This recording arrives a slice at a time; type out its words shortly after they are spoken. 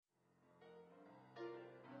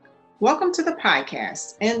Welcome to the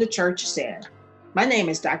podcast, And the Church Said. My name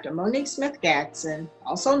is Dr. Monique Smith-Gadsden,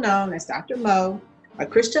 also known as Dr. Mo, a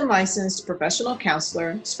Christian licensed professional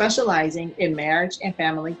counselor specializing in marriage and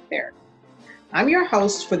family therapy. I'm your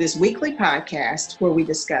host for this weekly podcast where we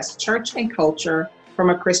discuss church and culture from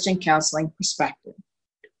a Christian counseling perspective.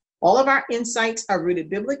 All of our insights are rooted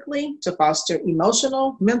biblically to foster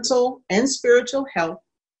emotional, mental, and spiritual health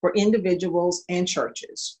for individuals and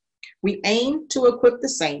churches. We aim to equip the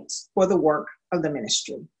saints for the work of the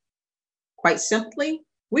ministry. Quite simply,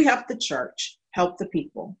 we help the church help the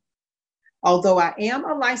people. Although I am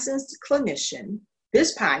a licensed clinician,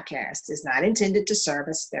 this podcast is not intended to serve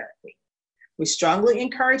as therapy. We strongly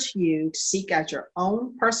encourage you to seek out your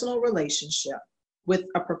own personal relationship with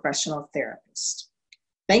a professional therapist.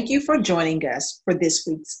 Thank you for joining us for this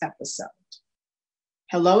week's episode.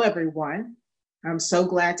 Hello, everyone. I'm so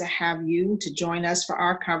glad to have you to join us for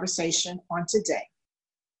our conversation on today.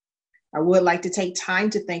 I would like to take time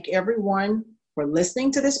to thank everyone for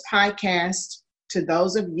listening to this podcast, to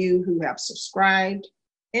those of you who have subscribed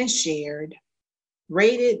and shared,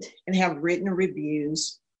 rated, and have written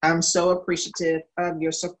reviews. I'm so appreciative of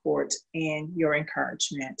your support and your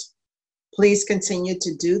encouragement. Please continue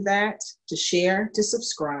to do that, to share, to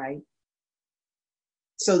subscribe,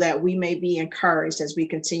 so that we may be encouraged as we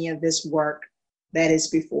continue this work that is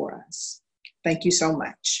before us. Thank you so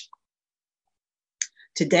much.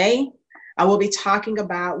 Today, I will be talking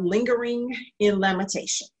about lingering in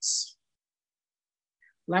Lamentations.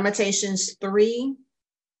 Lamentations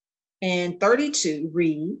 3:32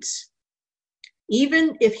 reads,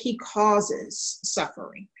 "Even if he causes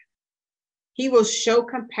suffering, he will show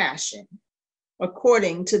compassion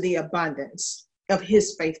according to the abundance of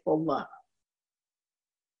his faithful love."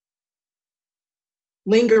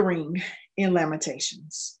 Lingering in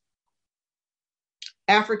Lamentations.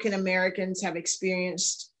 African Americans have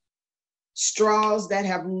experienced straws that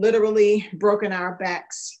have literally broken our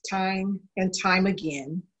backs time and time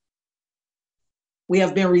again. We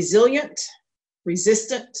have been resilient,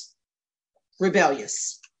 resistant,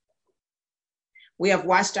 rebellious. We have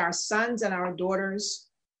watched our sons and our daughters,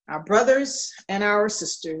 our brothers and our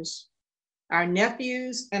sisters, our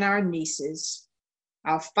nephews and our nieces,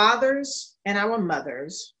 our fathers and our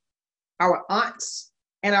mothers, our aunts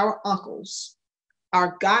and our uncles,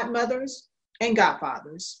 our godmothers and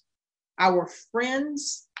godfathers, our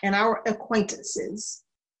friends and our acquaintances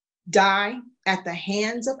die at the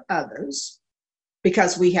hands of others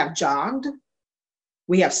because we have jogged,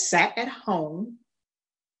 we have sat at home,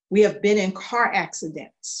 we have been in car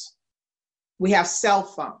accidents, we have cell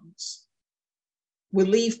phones, we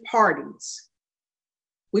leave parties,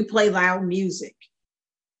 we play loud music,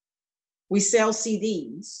 we sell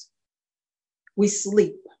CDs, we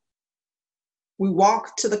sleep, we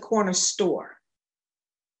walk to the corner store,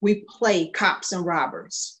 we play cops and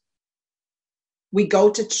robbers, we go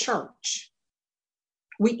to church,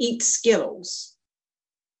 we eat Skittles,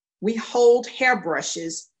 we hold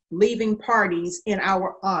hairbrushes, leaving parties in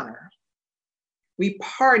our honor, we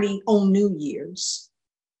party on New Year's,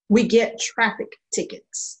 we get traffic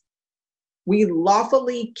tickets, we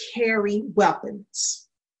lawfully carry weapons,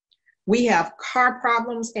 we have car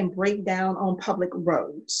problems and break down on public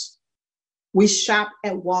roads. We shop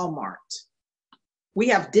at Walmart. We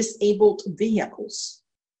have disabled vehicles.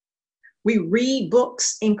 We read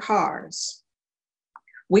books in cars.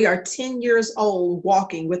 We are 10 years old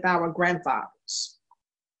walking with our grandfathers.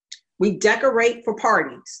 We decorate for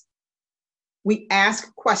parties. We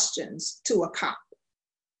ask questions to a cop.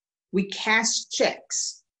 We cash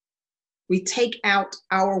checks. We take out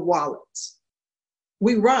our wallets.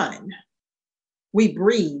 We run, we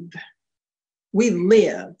breathe, we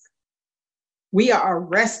live. We are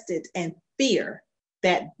arrested and fear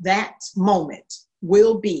that that moment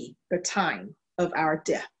will be the time of our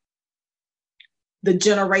death. The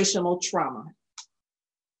generational trauma,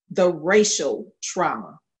 the racial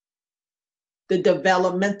trauma, the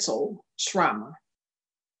developmental trauma.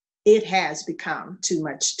 It has become too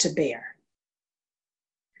much to bear.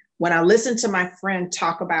 When I listen to my friend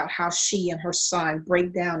talk about how she and her son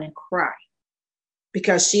break down and cry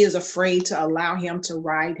because she is afraid to allow him to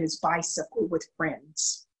ride his bicycle with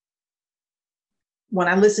friends. When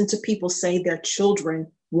I listen to people say their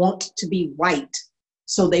children want to be white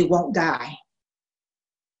so they won't die.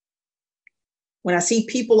 When I see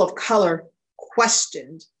people of color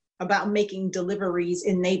questioned about making deliveries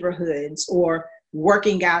in neighborhoods or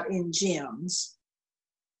working out in gyms.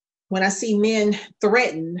 When I see men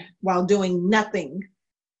threatened while doing nothing,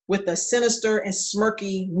 with a sinister and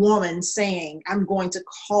smirky woman saying, "I'm going to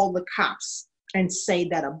call the cops and say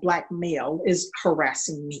that a Black male is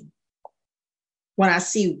harassing me." when I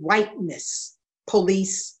see whiteness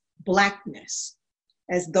police blackness,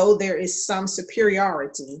 as though there is some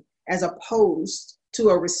superiority as opposed to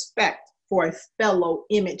a respect for a fellow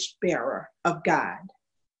image bearer of God.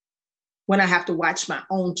 When I have to watch my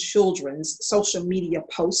own children's social media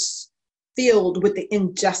posts filled with the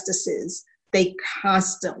injustices they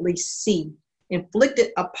constantly see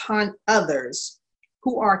inflicted upon others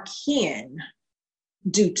who are kin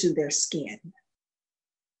due to their skin.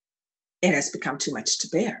 It has become too much to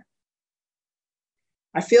bear.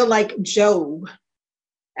 I feel like Job,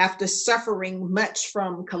 after suffering much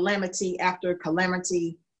from calamity after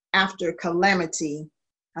calamity after calamity,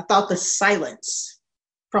 I thought the silence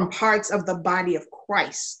from parts of the body of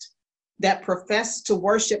Christ that profess to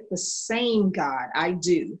worship the same God I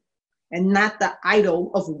do, and not the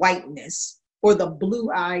idol of whiteness or the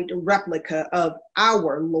blue-eyed replica of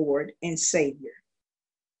our Lord and Savior.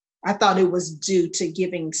 I thought it was due to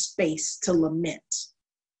giving space to lament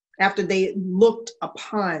after they looked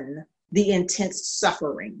upon the intense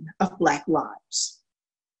suffering of Black lives.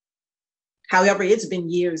 However, it's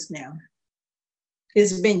been years now.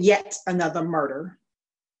 It's been yet another murder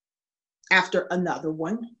after another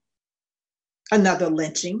one, another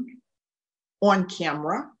lynching on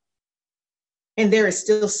camera, and there is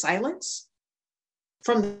still silence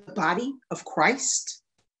from the body of Christ.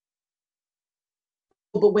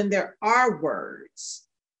 But when there are words,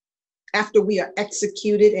 after we are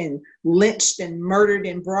executed and lynched and murdered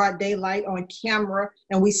in broad daylight on camera,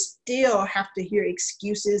 and we still have to hear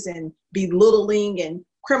excuses and belittling and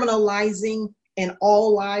criminalizing and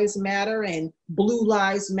all lives matter and blue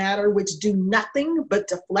lives matter, which do nothing but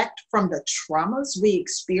deflect from the traumas we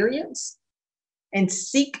experience and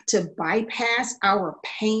seek to bypass our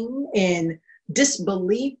pain and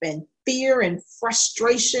disbelief and fear and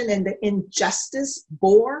frustration and the injustice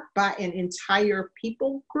bore by an entire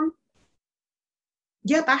people group.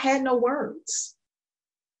 Yep, I had no words.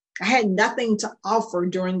 I had nothing to offer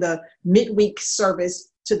during the midweek service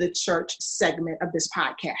to the church segment of this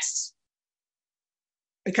podcast,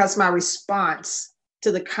 because my response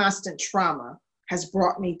to the constant trauma has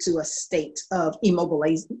brought me to a state of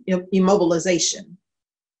immobilization,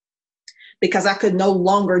 because I could no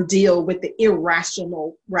longer deal with the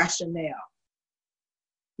irrational rationale.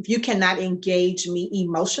 If you cannot engage me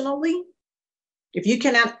emotionally, if you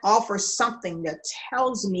cannot offer something that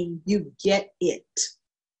tells me you get it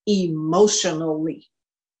emotionally,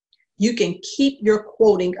 you can keep your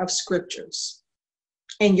quoting of scriptures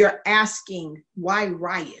and your asking why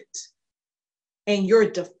riot and your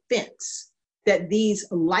defense that these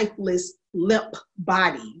lifeless, limp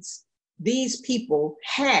bodies, these people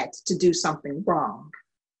had to do something wrong.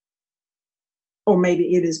 Or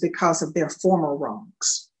maybe it is because of their former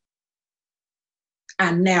wrongs.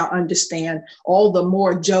 I now understand all the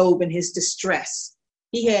more Job and his distress.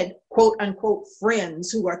 He had quote unquote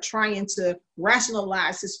friends who are trying to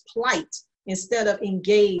rationalize his plight instead of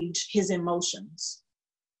engage his emotions.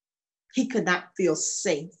 He could not feel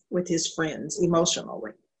safe with his friends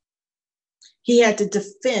emotionally. He had to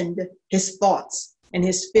defend his thoughts and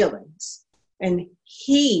his feelings. And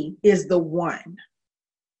he is the one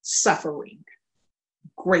suffering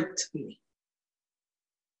greatly.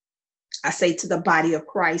 I say to the body of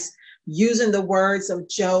Christ, using the words of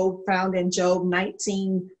Job found in Job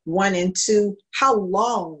 19, 1 and 2, how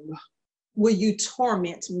long will you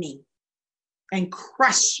torment me and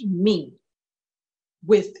crush me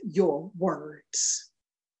with your words?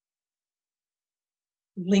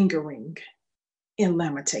 Lingering in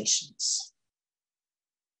Lamentations.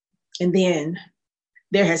 And then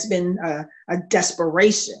there has been a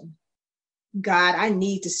desperation. God, I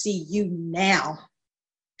need to see you now.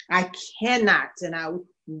 I cannot and I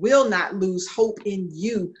will not lose hope in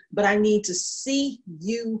you, but I need to see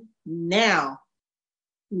you now,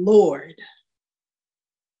 Lord.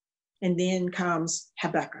 And then comes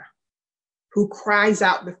Habakkuk, who cries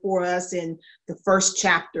out before us in the first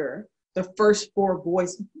chapter, the first 4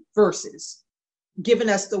 verses, giving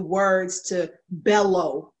us the words to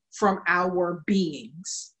bellow from our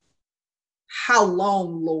beings. How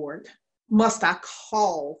long, Lord, must I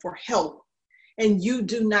call for help and you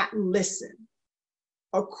do not listen,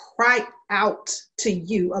 or cry out to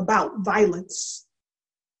you about violence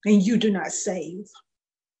and you do not save?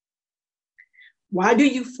 Why do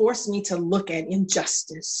you force me to look at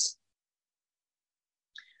injustice?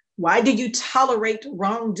 Why do you tolerate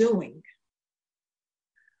wrongdoing?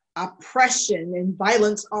 Oppression and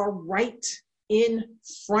violence are right in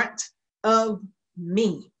front of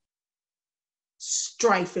me.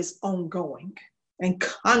 Strife is ongoing and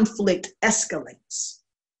conflict escalates.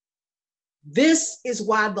 This is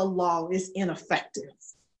why the law is ineffective.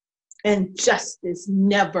 and justice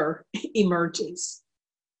never emerges.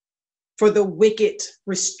 For the wicked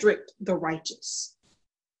restrict the righteous.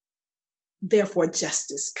 Therefore,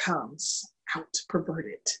 justice comes out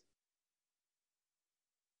perverted,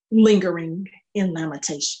 lingering in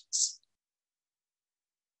lamentations.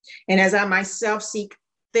 And as I myself seek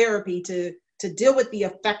therapy to deal with the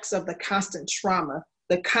effects of the constant trauma,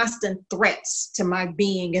 the constant threats to my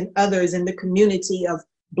being and others in the community of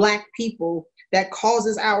Black people that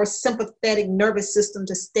causes our sympathetic nervous system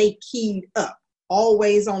to stay keyed up,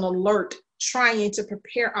 always on alert, trying to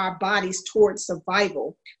prepare our bodies towards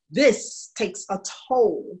survival. This takes a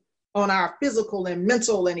toll on our physical and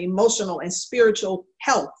mental and emotional and spiritual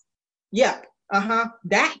health. Yep,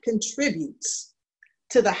 that contributes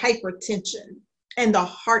to the hypertension and the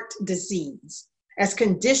heart disease as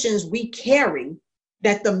conditions we carry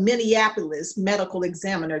that the Minneapolis medical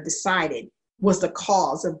examiner decided was the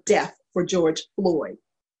cause of death for George Floyd,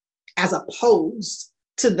 as opposed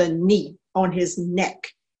to the knee on his neck,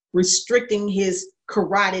 restricting his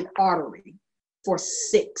carotid artery for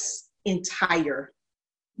 6 entire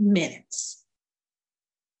minutes.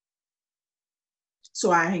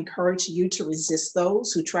 So I encourage you to resist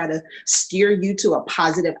those who try to steer you to a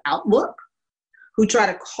positive outlook, who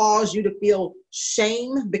try to cause you to feel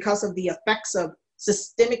shame because of the effects of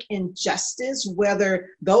systemic injustice, whether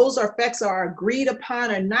those effects are agreed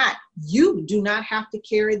upon or not. You do not have to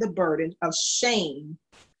carry the burden of shame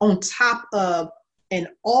on top of an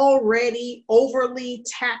already overly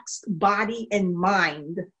taxed body and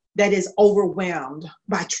mind that is overwhelmed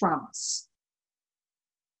by traumas.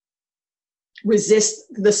 Resist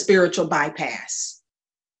the spiritual bypass.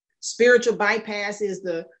 Spiritual bypass is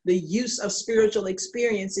the use of spiritual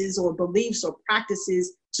experiences or beliefs or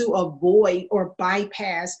practices to avoid or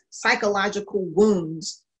bypass psychological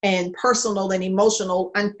wounds and personal and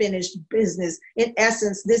emotional unfinished business. In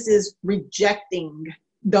essence, this is rejecting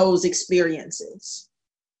those experiences.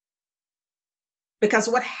 Because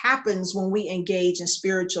what happens when we engage in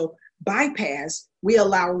spiritual bypass, we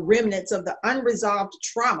allow remnants of the unresolved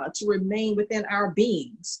trauma to remain within our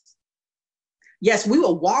beings. Yes, we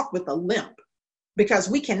will walk with a limp because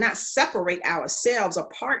we cannot separate ourselves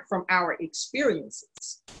apart from our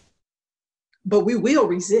experiences, but we will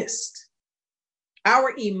resist.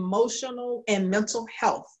 Our emotional and mental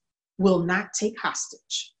health will not take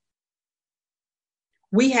hostage.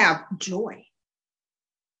 We have joy.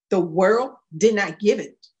 The world did not give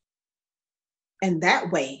it. And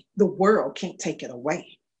that way, the world can't take it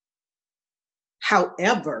away.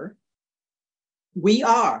 However, we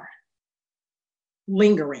are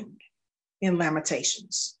lingering in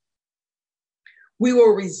lamentations. We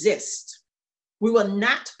will resist. We will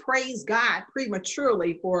not praise God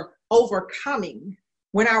prematurely for overcoming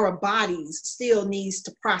when our bodies still needs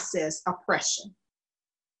to process oppression.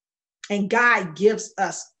 And God gives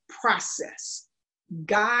us process.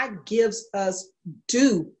 God gives us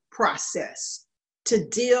due process to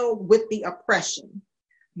deal with the oppression,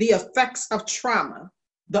 the effects of trauma,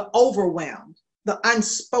 the overwhelmed, the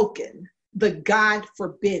unspoken, the God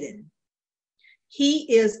forbidden.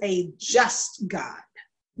 He is a just God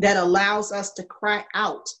that allows us to cry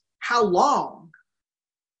out, how long?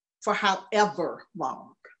 For however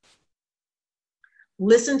long.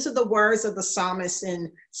 Listen to the words of the psalmist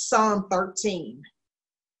in Psalm 13.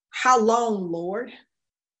 How long, Lord?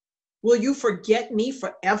 Will you forget me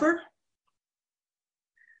forever?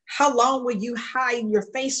 How long will you hide your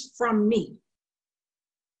face from me?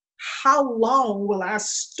 How long will I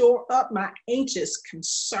store up my anxious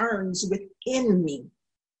concerns within me?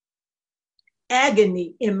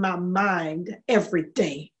 Agony in my mind every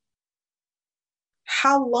day.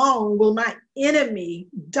 How long will my enemy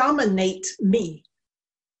dominate me?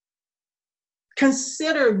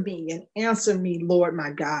 Consider me and answer me, Lord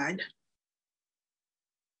my God.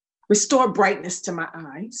 Restore brightness to my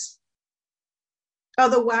eyes.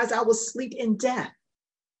 Otherwise, I will sleep in death.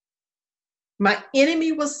 My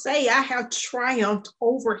enemy will say, I have triumphed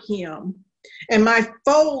over him, and my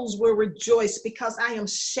foes will rejoice because I am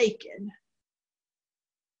shaken.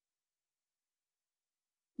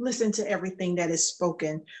 Listen to everything that is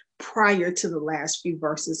spoken prior to the last few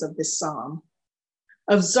verses of this psalm.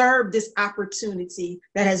 Observe this opportunity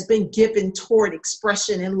that has been given toward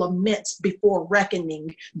expression and laments before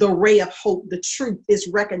reckoning. The ray of hope, the truth is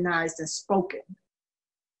recognized and spoken.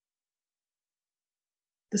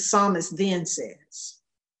 The psalmist then says,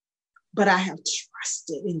 but I have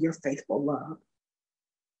trusted in your faithful love.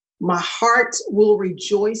 My heart will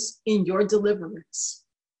rejoice in your deliverance.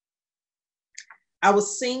 I will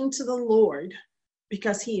sing to the Lord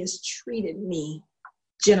because he has treated me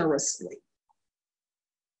generously.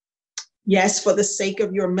 Yes, for the sake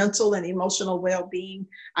of your mental and emotional well-being,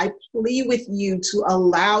 I plead with you to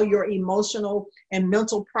allow your emotional and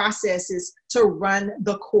mental processes to run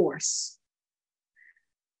the course.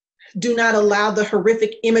 Do not allow the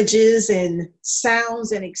horrific images and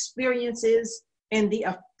sounds and experiences and the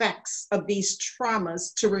effects of these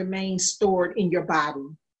traumas to remain stored in your body.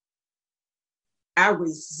 I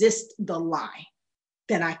resist the lie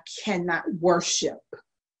that I cannot worship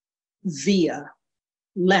via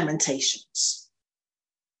lamentations.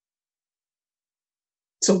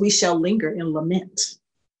 So we shall linger in lament.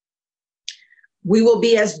 We will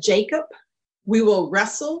be as Jacob. We will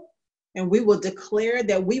wrestle and we will declare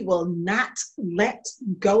that we will not let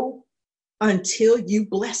go until you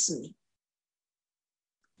bless me.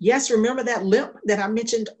 Yes, remember that limp that I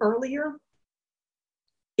mentioned earlier?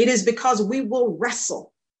 It is because we will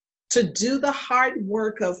wrestle to do the hard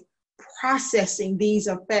work of processing these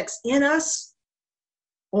effects in us,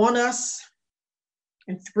 on us,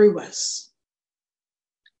 and through us.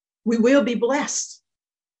 We will be blessed,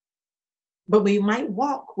 but we might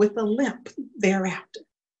walk with a limp thereafter.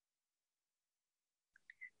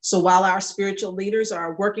 So while our spiritual leaders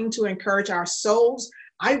are working to encourage our souls,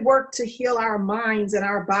 I work to heal our minds and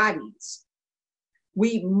our bodies.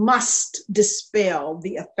 We must dispel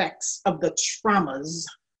the effects of the traumas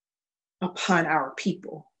upon our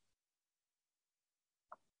people.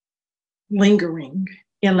 Lingering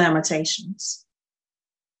in Lamentations.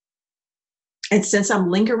 And since I'm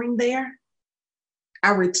lingering there,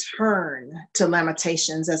 I return to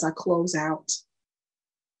Lamentations as I close out.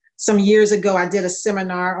 Some years ago, I did a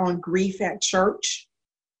seminar on grief at church.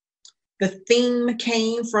 The theme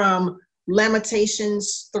came from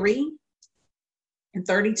Lamentations 3 and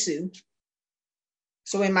 32.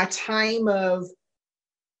 So in my time of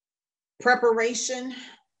preparation,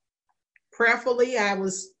 prayerfully, I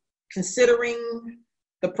was considering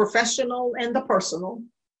the professional and the personal.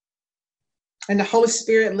 And the Holy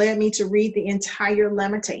Spirit led me to read the entire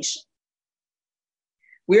lamentation.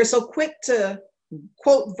 We are so quick to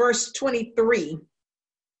quote verse 23.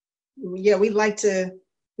 Yeah, we like to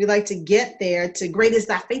get there to great is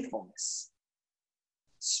thy faithfulness.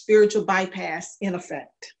 Spiritual bypass in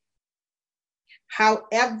effect.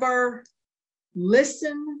 However,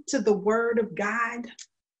 listen to the word of God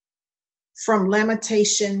from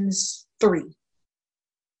Lamentations 3.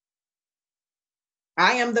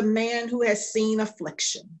 I am the man who has seen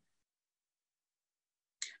affliction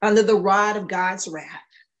under the rod of God's wrath.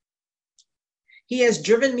 He has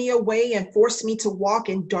driven me away and forced me to walk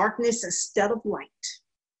in darkness instead of light.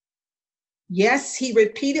 Yes, he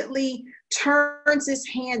repeatedly turns his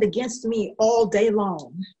hand against me all day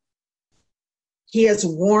long. He has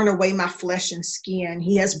worn away my flesh and skin.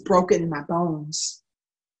 He has broken my bones.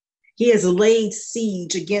 He has laid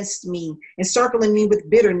siege against me, encircling me with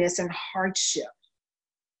bitterness and hardship.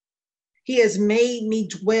 He has made me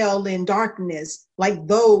dwell in darkness like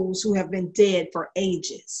those who have been dead for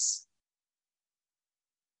ages.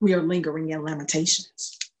 We are lingering in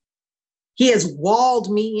Lamentations. He has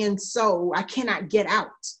walled me in so I cannot get out.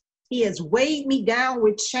 He has weighed me down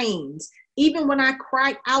with chains. Even when I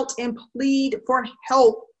cry out and plead for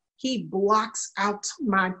help, he blocks out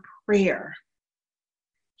my prayer.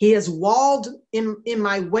 He has walled in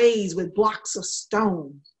my ways with blocks of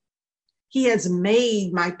stone. He has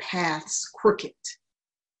made my paths crooked.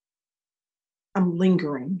 I'm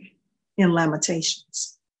lingering in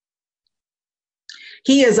Lamentations.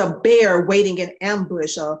 He is a bear waiting in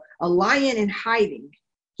ambush, a lion in hiding.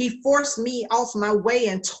 He forced me off my way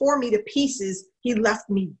and tore me to pieces. He left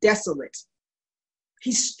me desolate.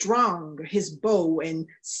 He strung his bow and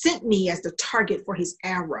sent me as the target for his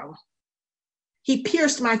arrow. He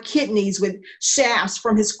pierced my kidneys with shafts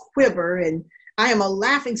from his quiver, and I am a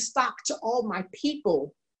laughing stock to all my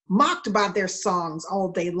people, mocked by their songs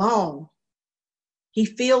all day long. He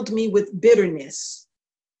filled me with bitterness,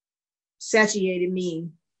 satiated me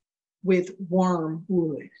with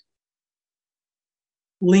wormwood.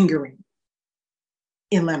 Lingering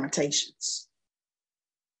in Lamentations.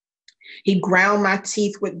 He ground my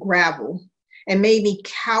teeth with gravel and made me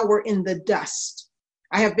cower in the dust.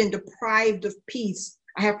 I have been deprived of peace.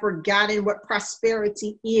 I have forgotten what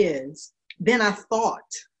prosperity is. Then I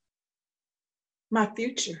thought, my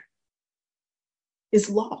future is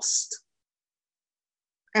lost,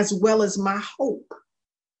 as well as my hope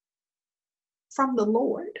from the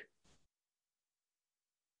Lord.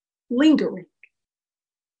 Lingering,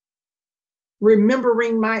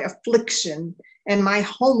 remembering my affliction and my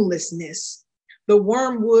homelessness, the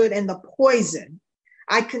wormwood and the poison.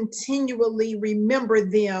 I continually remember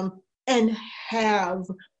them and have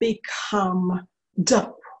become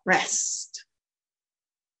depressed.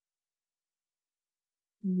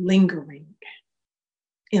 lingering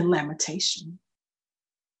in lamentation.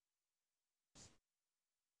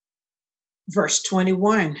 Verse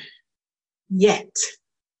 21, yet.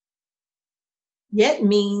 Yet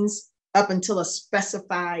means up until a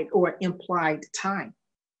specified or implied time.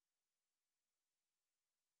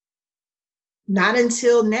 Not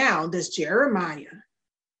until now does Jeremiah,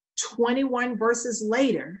 21 verses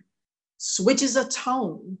later, switches a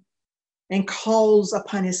tone and calls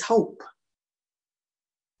upon his hope.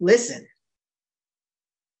 Listen,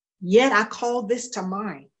 yet I call this to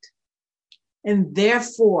mind, and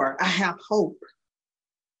therefore I have hope.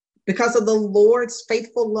 Because of the Lord's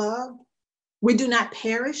faithful love, we do not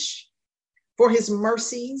perish, for his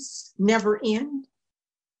mercies never end.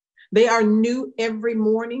 They are new every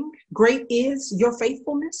morning. Great is your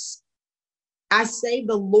faithfulness. I say,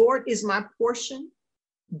 the Lord is my portion.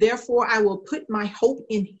 Therefore, I will put my hope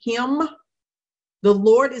in him. The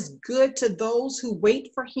Lord is good to those who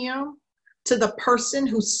wait for him, to the person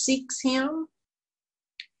who seeks him.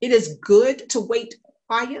 It is good to wait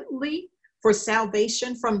quietly for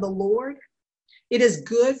salvation from the Lord. It is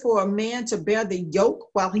good for a man to bear the yoke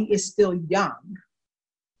while he is still young.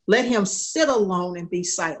 Let him sit alone and be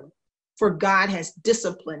silent, for God has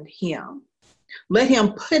disciplined him. Let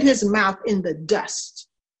him put his mouth in the dust.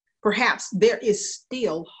 Perhaps there is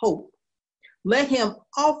still hope. Let him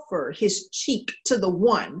offer his cheek to the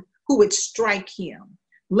one who would strike him.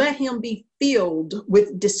 Let him be filled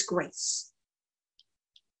with disgrace.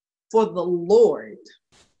 For the Lord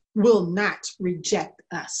will not reject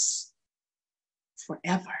us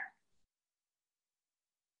forever,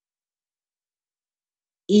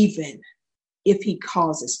 even if he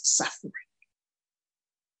causes suffering.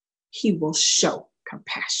 He will show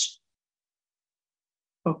compassion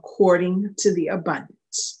according to the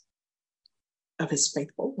abundance of his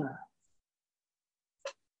faithful love.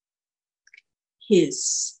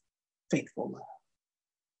 His faithful love.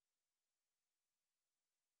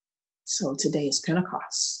 So today is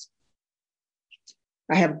Pentecost.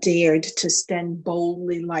 I have dared to stand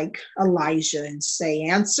boldly like Elijah and say,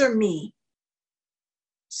 answer me,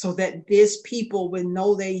 so that this people will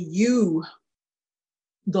know that you,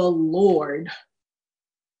 the Lord,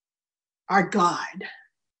 are God.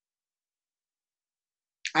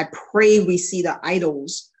 I pray we see the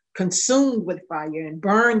idols consumed with fire and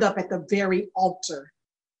burned up at the very altar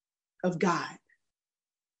of God.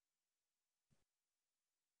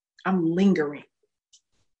 I'm lingering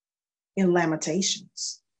in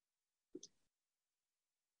Lamentations.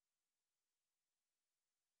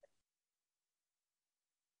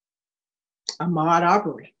 Ahmaud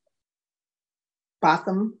Arbery,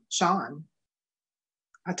 Botham Jean,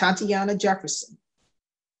 Tatiana Jefferson,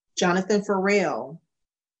 Jonathan Farrell,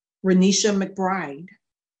 Renisha McBride,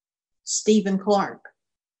 Stephen Clark,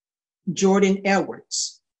 Jordan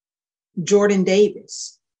Edwards, Jordan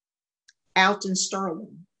Davis, Alton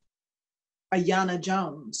Sterling, Ayanna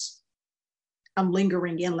Jones. I'm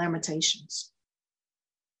lingering in Lamentations.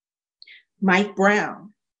 Mike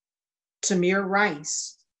Brown, Tamir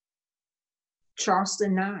Rice,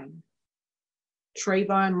 Charleston Nine,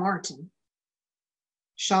 Trayvon Martin,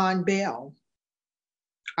 Sean Bell,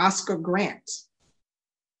 Oscar Grant,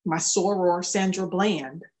 my soror Sandra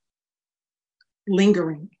Bland,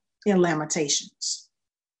 lingering in Lamentations.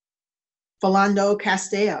 Philando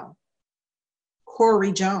Castile,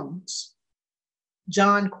 Corey Jones,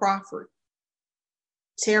 John Crawford,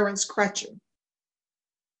 Terrence Crutcher,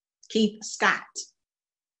 Keith Scott,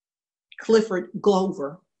 Clifford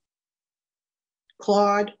Glover,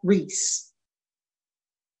 Claude Reese.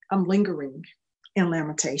 I'm lingering in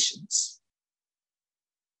Lamentations.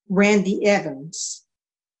 Randy Evans,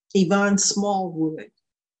 Yvonne Smallwood,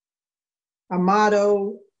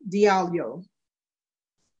 Amado Diallo,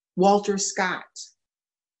 Walter Scott,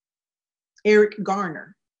 Eric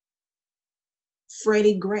Garner,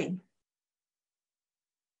 Freddie Gray,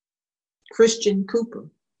 Christian Cooper,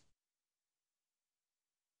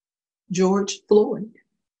 George Floyd.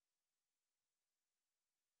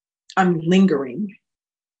 I'm lingering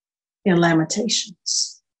in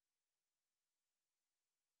Lamentations.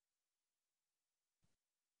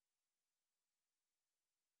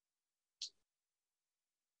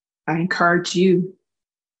 I encourage you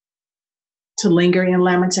to linger in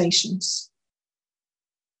Lamentations.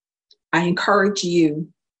 I encourage you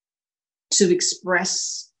to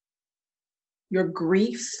express your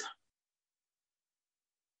grief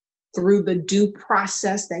through the due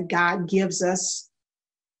process that God gives us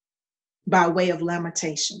by way of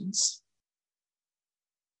Lamentations.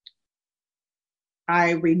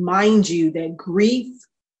 I remind you that grief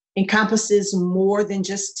encompasses more than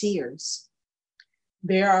just tears.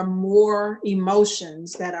 There are more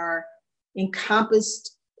emotions that are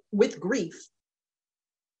encompassed with grief.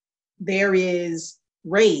 There is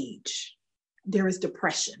rage. There is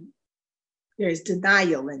depression. There is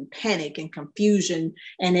denial and panic and confusion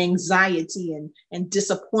and anxiety and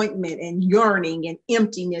disappointment and yearning and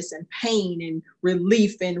emptiness and pain and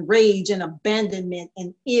relief and rage and abandonment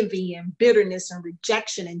and envy and bitterness and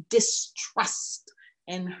rejection and distrust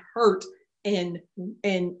and hurt and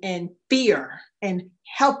fear and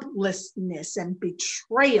helplessness and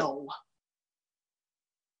betrayal.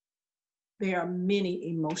 There are many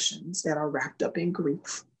emotions that are wrapped up in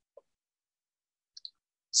grief.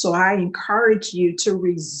 So I encourage you to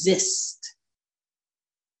resist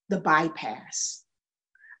the bypass.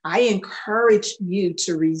 I encourage you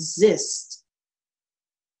to resist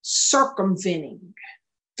circumventing,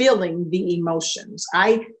 feeling the emotions.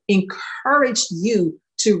 I encourage you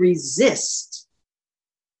to resist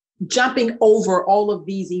jumping over all of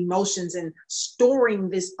these emotions and storing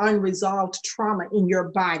this unresolved trauma in your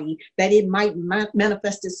body that it might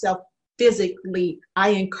manifest itself physically. I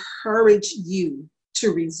encourage you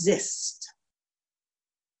to resist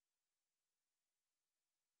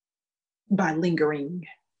by lingering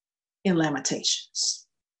in lamentations.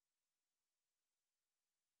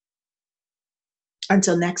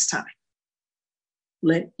 Until next time,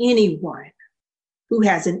 let anyone who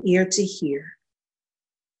has an ear to hear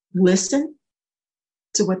listen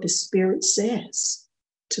to what the Spirit says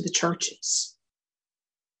to the churches.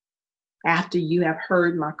 After you have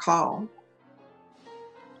heard my call,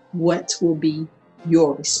 what will be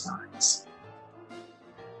your response?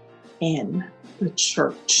 And the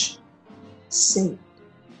church said.